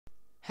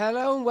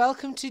Hello and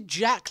welcome to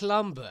Jack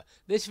Lumber.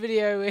 This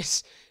video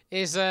is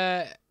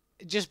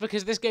just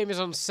because this game is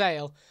on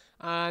sale,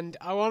 and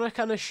I want to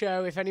kind of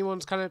show if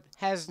anyone's kind of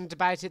hesitant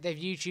about it, they've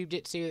YouTubed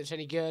it to see if it's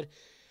any good,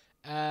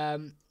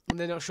 and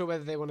they're not sure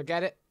whether they want to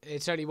get it.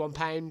 It's only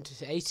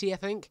 £1.80, I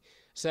think.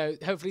 So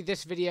hopefully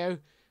this video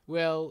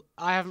will.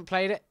 I haven't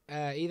played it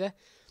either,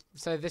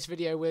 so this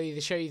video will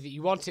either show you that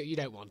you want it or you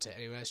don't want it.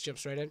 Anyway, let's jump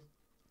straight in.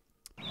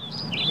 I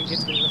think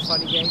it's a bit of a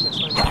funny game.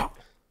 Let's find out.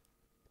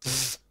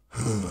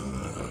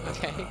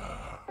 Okay.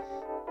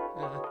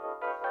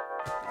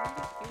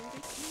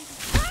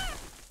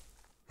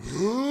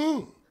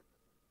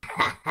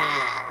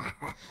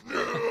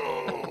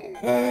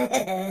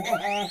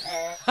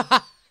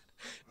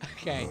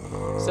 Okay,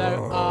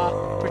 so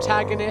our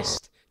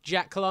protagonist,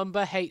 Jack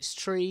Lumber, hates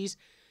trees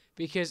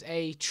because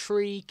a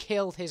tree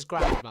killed his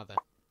grandmother.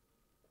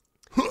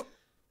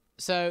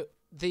 So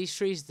these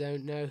trees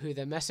don't know who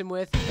they're messing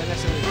with. They're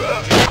messing with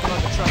Jack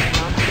Lumber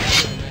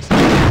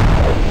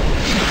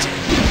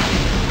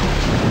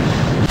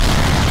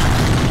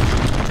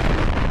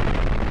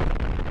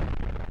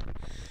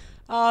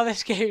Oh,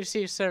 this game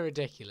seems so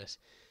ridiculous.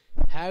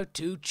 How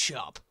to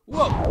chop.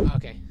 Whoa!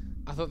 Okay.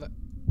 I thought that...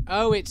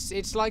 Oh,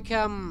 it's like,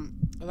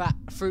 that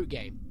fruit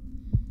game.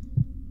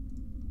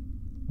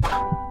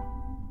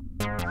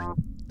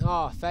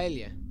 Oh,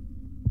 failure.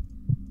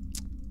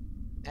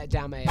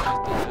 Damn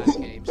AI do those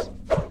games.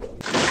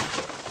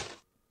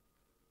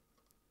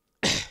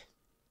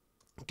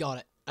 Got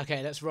it.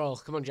 Okay, let's roll.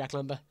 Come on, Jack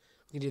Lumber.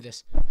 We can do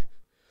this.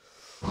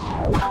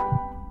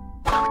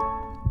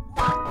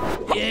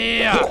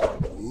 Yeah!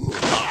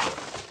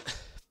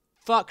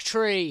 Fuck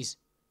trees.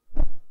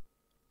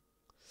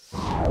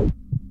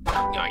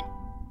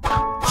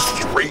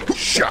 Straight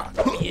shot.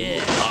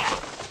 Yeah.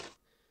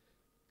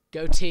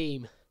 Go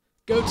team.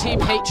 Go team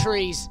hate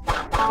trees.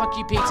 Fuck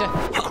you, Peter.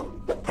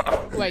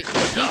 Wait,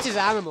 no, Peter's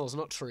animals,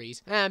 not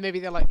trees. Ah, maybe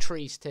they're like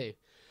trees too.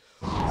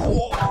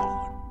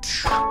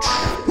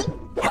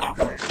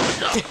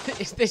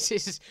 This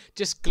is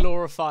just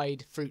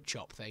glorified fruit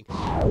chop thing.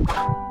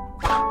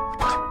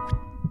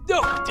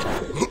 No.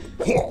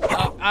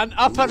 And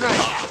up and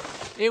right.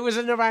 It was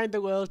an around the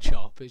world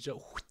chop. It's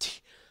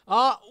just,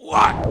 oh,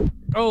 what?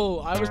 Oh,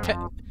 I was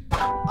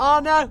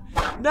oh no,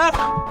 no!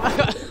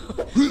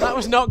 That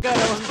was not good.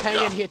 I wasn't paying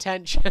any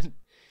attention.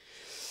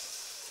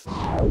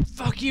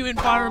 Fuck you,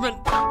 environment.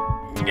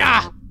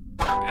 Ah,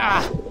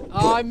 ah.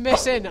 Oh, I'm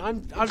missing. I'm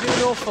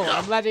doing awful.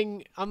 I'm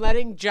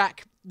letting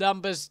Jack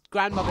Lumber's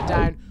grandmother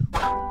down.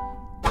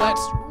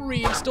 Let's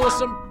reinstall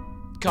some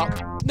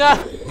cock.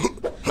 No.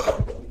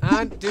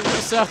 And do the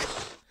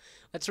circle.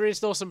 Let's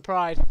reinstall some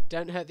pride.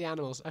 Don't hurt the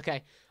animals.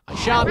 Okay. I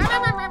shan't.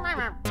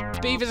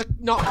 Beavers are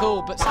not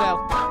cool, but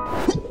still.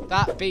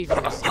 That beaver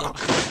is not.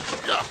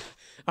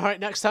 Alright,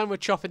 next time we're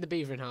chopping the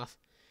beaver in half.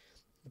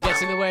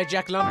 Gets in the way of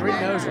Jack Lumber, he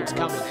knows what's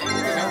coming.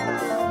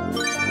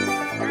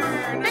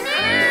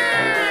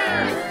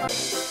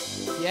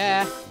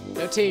 Yeah.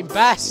 Go team.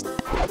 Best.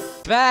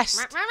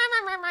 Best.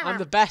 I'm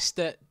the best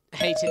at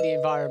hating the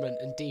environment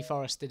and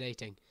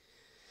deforesting.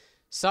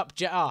 Sup,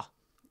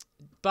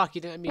 Buck,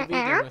 you didn't let me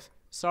read enough.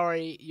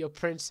 Sorry, your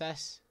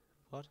princess.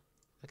 What?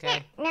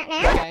 Okay.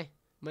 Okay.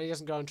 Money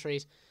doesn't grow on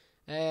trees.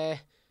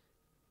 Diet.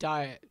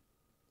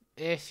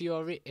 If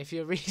you're reading,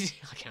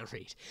 I can't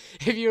read.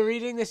 If you're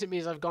reading this, it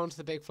means I've gone to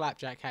the big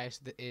flapjack house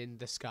in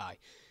the sky.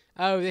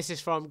 Oh, this is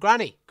from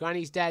Granny.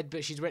 Granny's dead,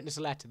 but she's written us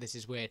a letter. This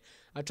is weird.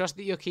 I trust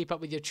that you'll keep up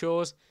with your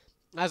chores.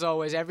 As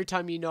always, every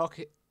time you knock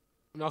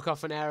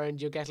off an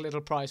errand, you'll get a little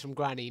prize from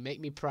Granny.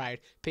 Make me proud.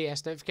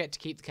 P.S. Don't forget to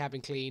keep the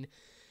cabin clean.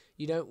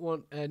 You don't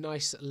want a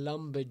nice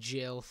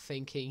lumberjill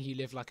thinking you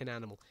live like an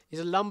animal. Is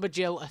a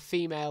lumberjill a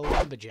female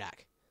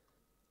lumberjack?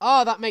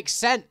 Oh, that makes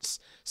sense.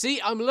 See,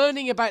 I'm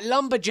learning about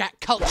lumberjack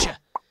culture.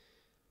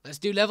 Let's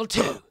do level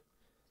 2.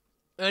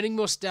 Earning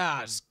more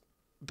stars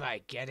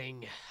by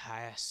getting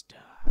higher score.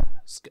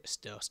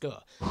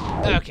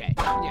 Okay.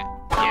 Yeah.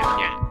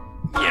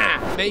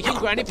 Making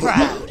Granny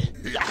proud.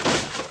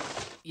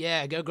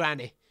 Yeah, go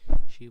Granny.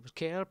 She was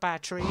killed by a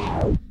tree.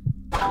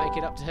 Make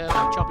it up to her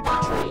by chopping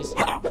down trees.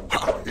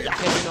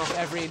 Pissing off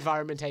every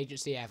environment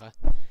agency ever.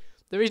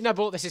 The reason I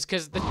bought this is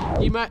because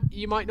you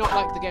might not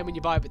like the game when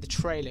you buy it, but the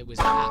trailer was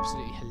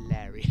absolutely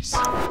hilarious.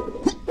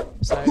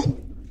 So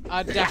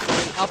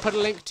I'll put a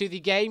link to the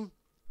game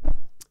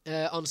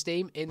on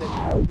Steam in the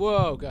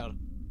whoa girl.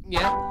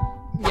 Yeah.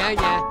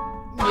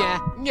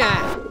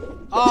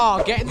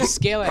 Oh, getting the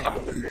skill in.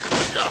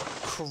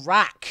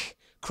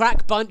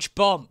 Crack bunch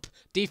bump.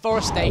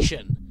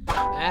 Deforestation.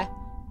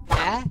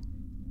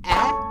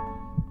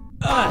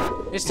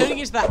 It's turning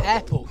into that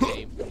airport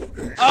game.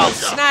 Oh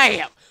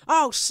snap!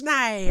 Oh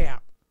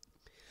snap!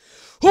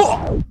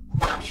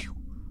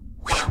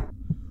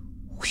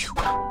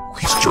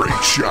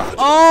 Straight shot.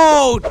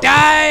 Oh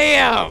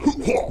damn!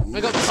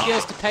 I got the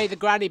skills to pay the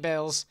granny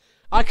bills.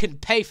 I can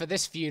pay for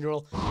this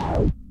funeral.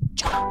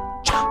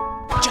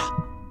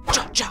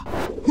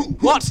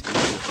 What?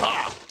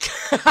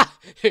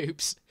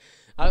 Oops.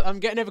 I'm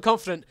getting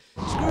overconfident.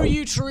 Screw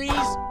you,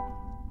 trees.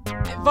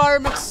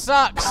 Environment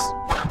sucks.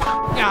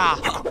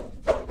 Ah.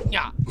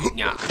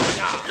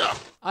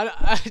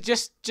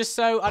 Just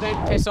so I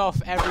don't piss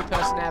off every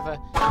person ever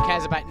who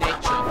cares about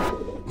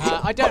nature.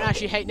 I don't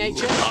actually hate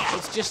nature.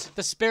 It's just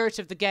the spirit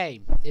of the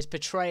game is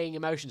portraying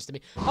emotions to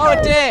me. Oh,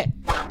 a deer!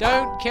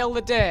 Don't kill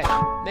the deer.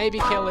 Maybe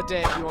kill the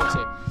deer if you want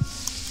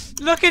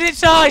to. Look at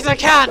its eyes! I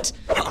can't!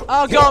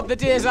 Oh god, the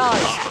deer's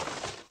eyes!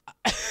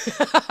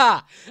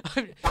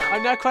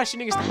 I'm now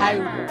questioning as to how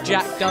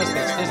Jack does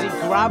this. Does he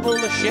grab all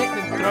the shit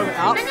and throw it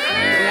up?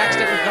 And he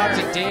accidentally grabs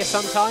a deer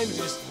sometimes and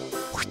just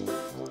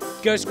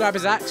goes to grab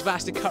his axe but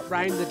has to cut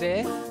round the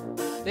deer?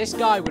 This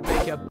guy would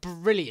make a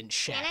brilliant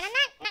chef.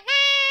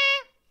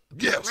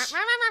 Yes.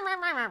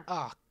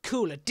 Oh,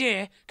 cool, a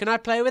deer. Can I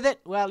play with it?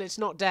 Well, it's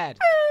not dead.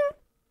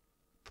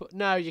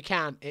 No, you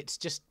can't. It's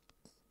just...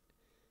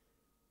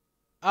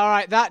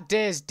 Alright, that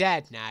deer's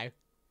dead now.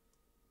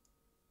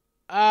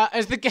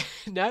 As the game...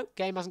 No,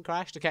 game hasn't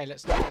crashed. Okay,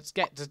 let's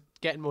get to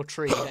getting more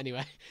trees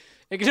anyway.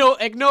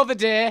 Ignore the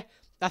deer.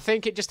 I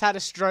think it just had a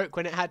stroke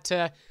when it had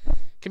to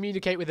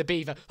communicate with the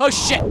beaver. Oh,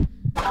 shit!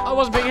 I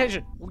wasn't paying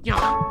attention.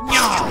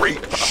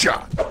 Straight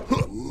shot.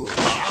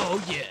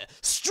 Oh, yeah.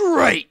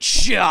 Straight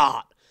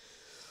shot!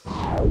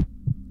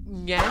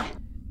 Yeah.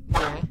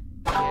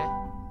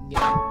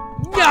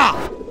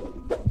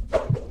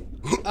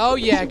 Oh,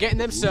 yeah, getting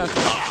them circles.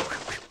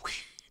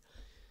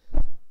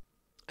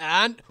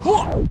 And...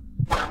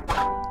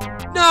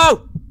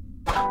 No!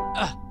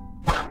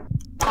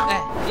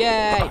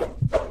 Yay!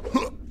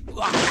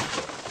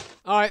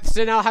 Alright,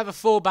 so now I have a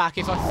fallback.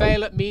 If I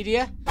fail at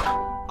media,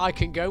 I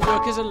can go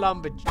work as a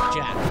lumberjack.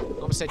 I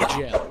almost said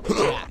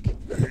Jack.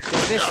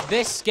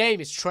 This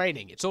game is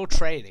training. It's all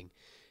training.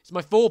 It's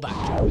my fallback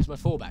job. It's my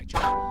fallback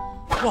job.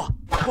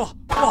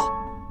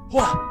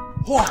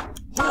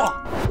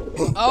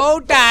 Oh,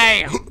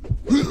 damn!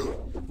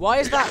 Why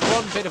is that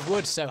one bit of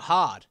wood so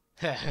hard?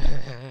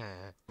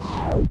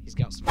 He's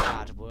got some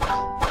hard wood.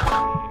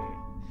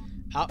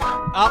 Up.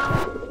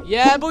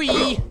 Yeah,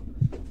 boy!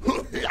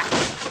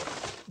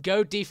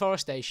 Go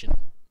deforestation.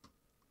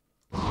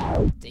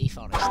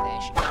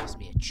 Deforestation gives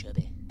me a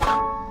chubby.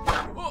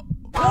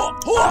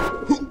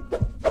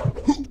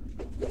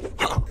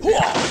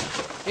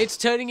 It's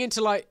turning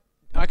into like,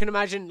 I can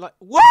imagine like,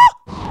 what?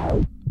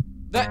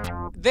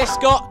 This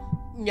got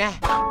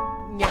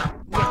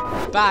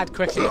bad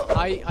quickly.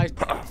 I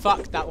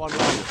fucked that one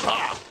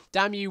log.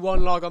 Damn you,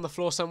 one log on the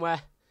floor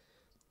somewhere.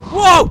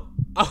 Whoa!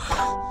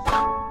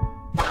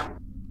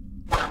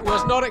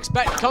 Was not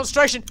expecting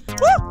concentration.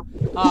 Woo!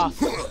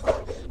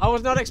 I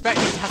was not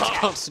expecting to have to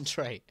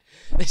concentrate.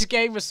 This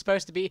game was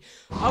supposed to be.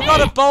 I've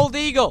got a bald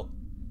eagle.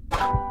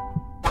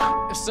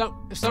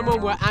 If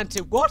someone were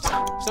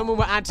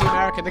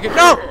anti-American, they could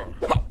no.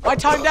 I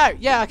timed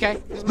out. Yeah, okay.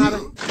 Doesn't matter.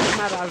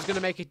 I was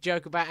gonna make a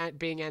joke about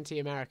being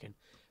anti-American,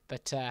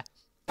 but I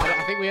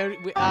think we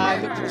looked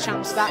at the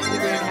channel stats. We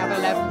only have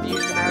 11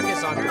 views in America,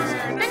 so I'm gonna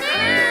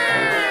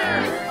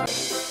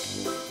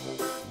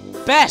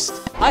say best.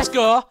 Let's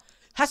go.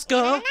 Let's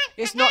go.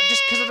 It's not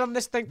just because I've done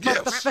this thing for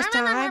the first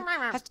time.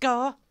 Let's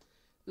go.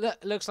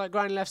 Looks like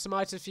Granny left some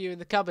items for you in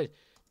the cupboard.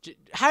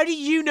 How do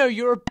you know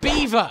you're a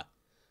beaver?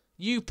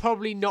 You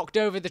probably knocked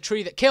over the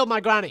tree that killed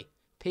my granny.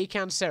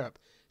 Pecan syrup.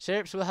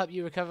 Syrups will help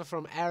you recover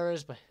from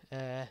errors, but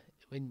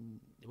when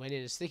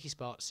in a sticky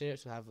spot,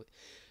 syrups will have...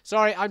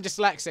 Sorry, I'm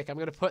dyslexic. I'm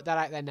going to put that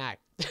out there now.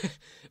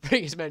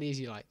 Bring as many as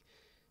you like.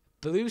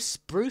 Blue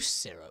spruce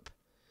syrup.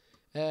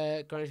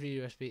 Granny's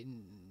video recipe.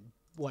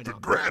 Why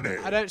not? Granny.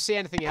 I don't see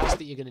anything else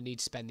that you're going to need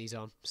to spend these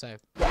on. So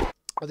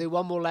I'll do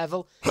one more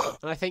level.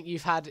 And I think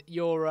you've had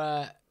your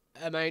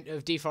amount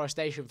of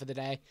deforestation for the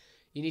day.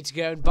 You need to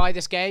go and buy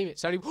this game.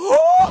 It's only...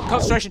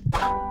 concentration.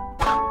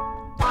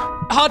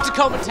 Hard to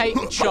commentate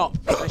and chop,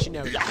 as you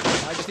know.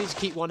 I just need to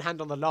keep one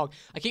hand on the log.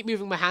 I keep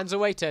moving my hands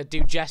away to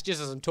do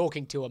gestures as I'm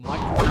talking to a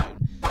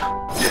microphone.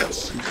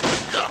 Yes.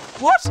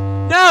 What?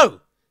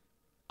 No!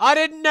 I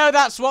didn't know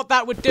that's what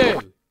that would do.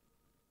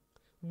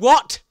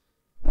 What?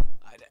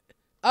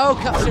 Oh,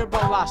 cut syrup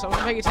bottle last. I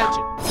wasn't paying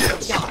attention.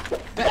 Yes. Yeah.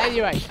 But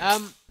anyway,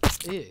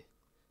 ew.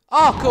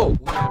 Oh, cool.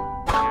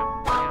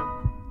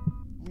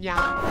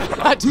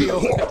 Had to be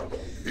awkward.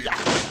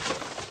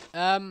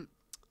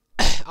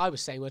 I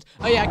was saying words.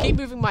 Oh yeah, I keep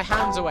moving my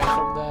hands away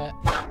from the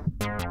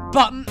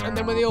button, and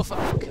then when they all fall,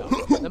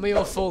 then we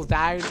all fall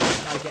down,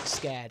 I get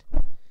scared.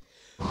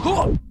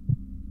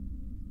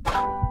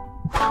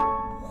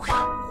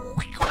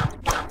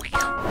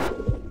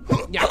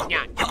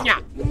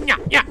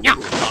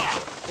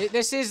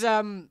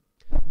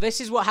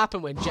 This is what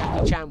happened when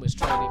Jackie Chan was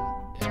training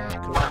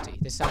karate.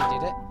 This is how he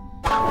did it.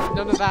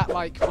 None of that,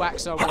 like,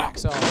 wax on,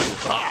 wax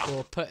off,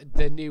 or put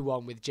the new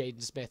one with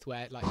Jaden Smith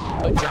where, like,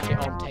 put jacket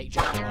on, take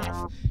jacket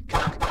off.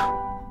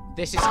 Cuck.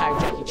 This is how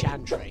Jackie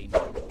Chan trained.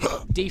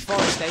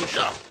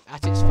 Deforestation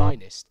at its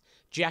finest.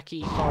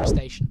 Jackie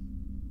Forestation.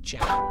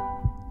 Chan.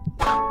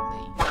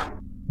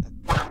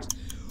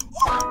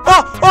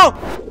 Oh!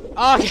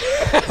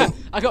 Okay.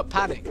 I got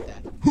panicked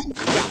there.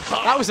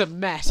 Yeah, that was a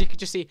mess. You could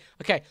just see,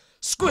 okay,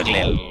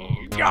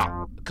 squiggly.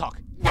 Cock.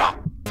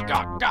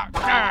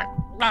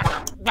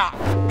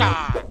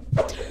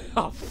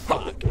 Oh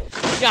fuck.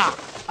 Yeah.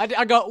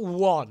 I got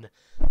 1.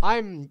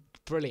 I'm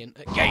brilliant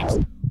at games.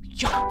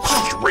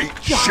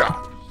 Straight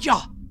shot.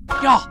 Yeah.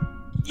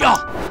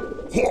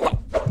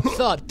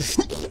 Thud.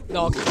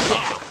 Log.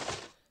 Yeah.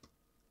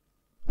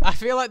 I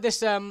feel like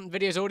this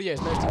video's audio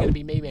is mostly going to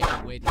be me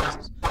making weird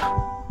noises.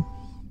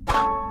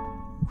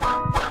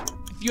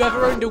 If you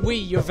ever owned a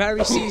Wii, you're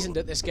very seasoned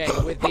at this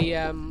game with the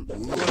one of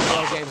the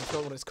old games. I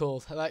forgot what it's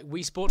called, like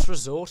Wii Sports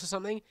Resort or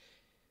something.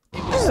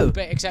 It was,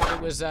 except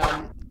it was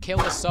kill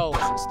the souls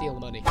and steal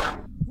the money.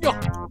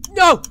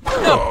 No!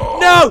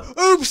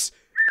 Oops!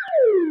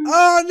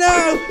 Oh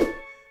no!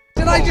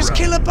 Did I just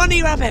kill a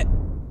bunny rabbit?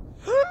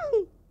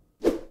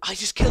 I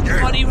just killed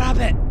a bunny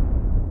rabbit.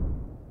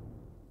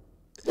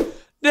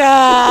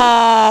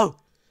 No!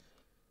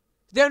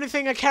 The only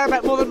thing I care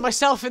about more than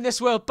myself in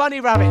this world,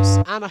 bunny rabbits.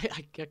 And I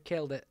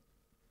killed it.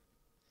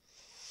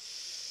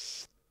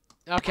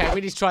 Okay,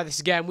 we need to try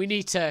this again. We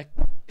need to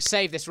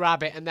save this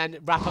rabbit and then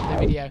wrap up the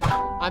video.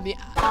 I'm the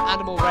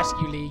Animal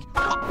Rescue League.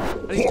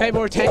 I need to pay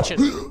more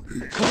attention.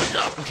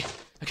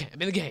 Okay,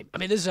 I'm in the game.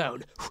 I'm in the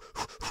zone.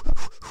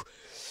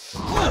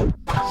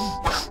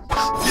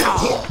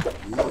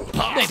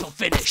 Maple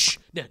finish.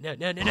 No.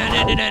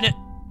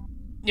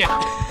 Yeah.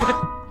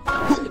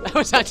 That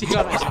was actually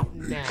good.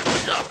 No.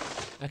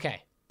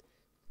 Okay.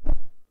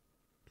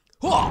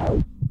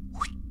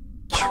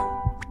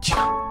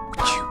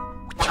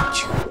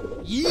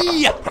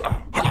 Yeah.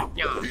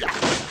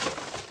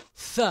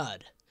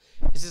 Third.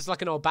 This is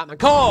like an old Batman.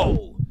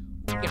 Go.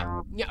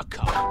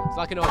 It's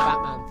like an old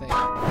Batman thing.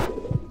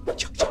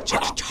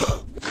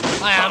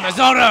 I am a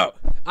Zorro.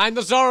 I'm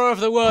the Zorro of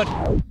the wood.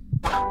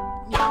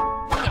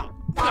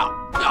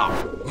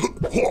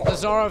 The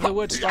Zorro of the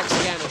wood strikes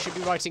again. I should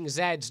be writing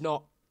Z's,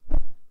 not.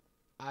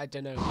 I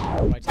don't know.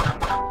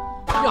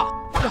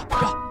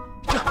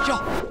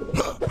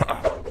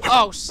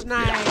 Oh,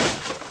 snake!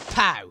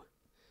 Pow!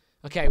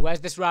 Okay,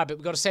 where's this rabbit?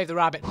 We've got to save the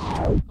rabbit.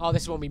 Oh,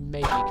 this is one we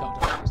made me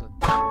cocked up, isn't it?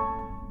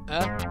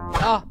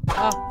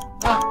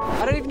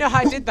 I don't even know how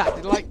I did that.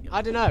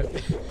 I don't know.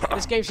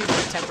 This game seems a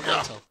bit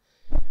temperamental.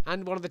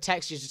 And one of the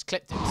textures just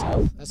clipped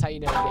himself. That's how you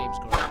know the game's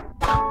great.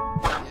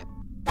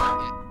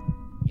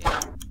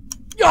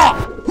 Yeah!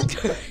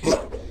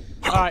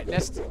 Alright,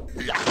 let's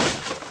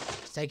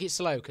take it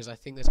slow, because I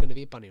think there's going to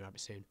be a bunny rabbit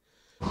soon.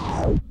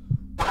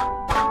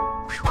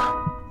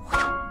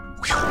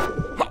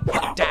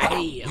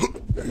 Damn!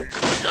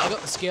 I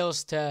got the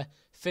skills to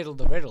fiddle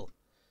the riddle.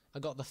 I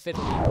got the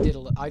fiddly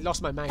diddle. I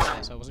lost my mouse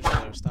there, so I wasn't sure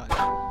where I was starting.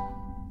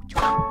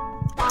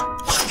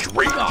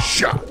 Straight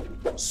shot.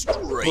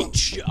 Straight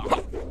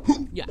shot.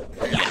 Yeah.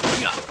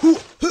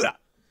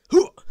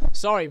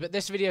 Sorry, but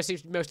this video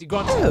seems to be mostly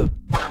grunting.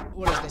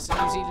 What is this? A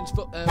New Zealand's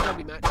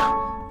rugby match?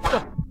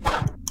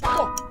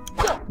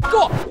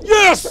 Go!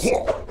 Yes!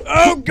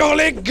 Oh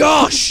golly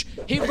gosh!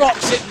 He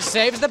rocks it and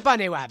saves the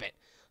bunny rabbit.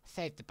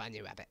 Saved the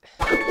bunny rabbit.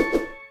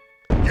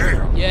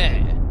 Yeah.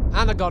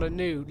 And I got a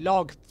new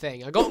log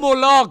thing. I got more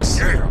logs.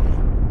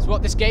 That's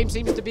what this game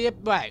seems to be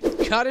about.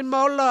 Cutting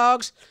more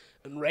logs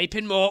and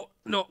raping more,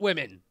 not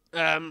women,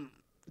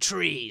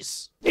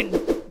 trees.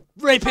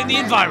 Raping the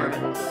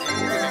environment.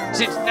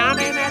 Since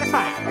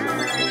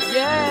 1985.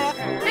 Yeah.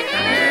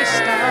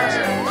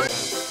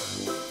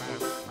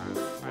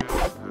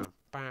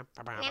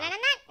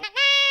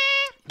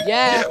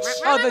 Yeah.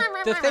 Oh,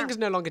 the thing's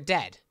no longer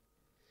dead.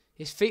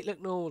 His feet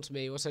look normal to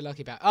me. What's so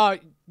lucky about? Oh,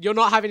 you're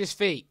not having his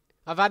feet.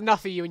 I've had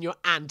enough of you and your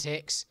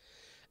antics.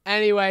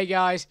 Anyway,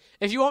 guys,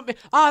 if you want me...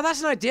 Oh,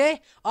 that's an idea.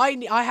 I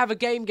have a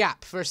game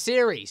gap for a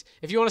series.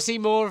 If you want to see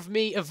more of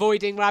me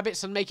avoiding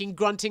rabbits and making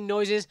grunting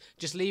noises,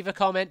 just leave a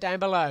comment down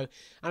below.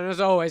 And as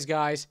always,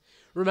 guys,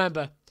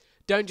 remember,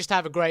 don't just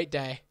have a great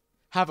day.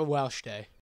 Have a Welsh day.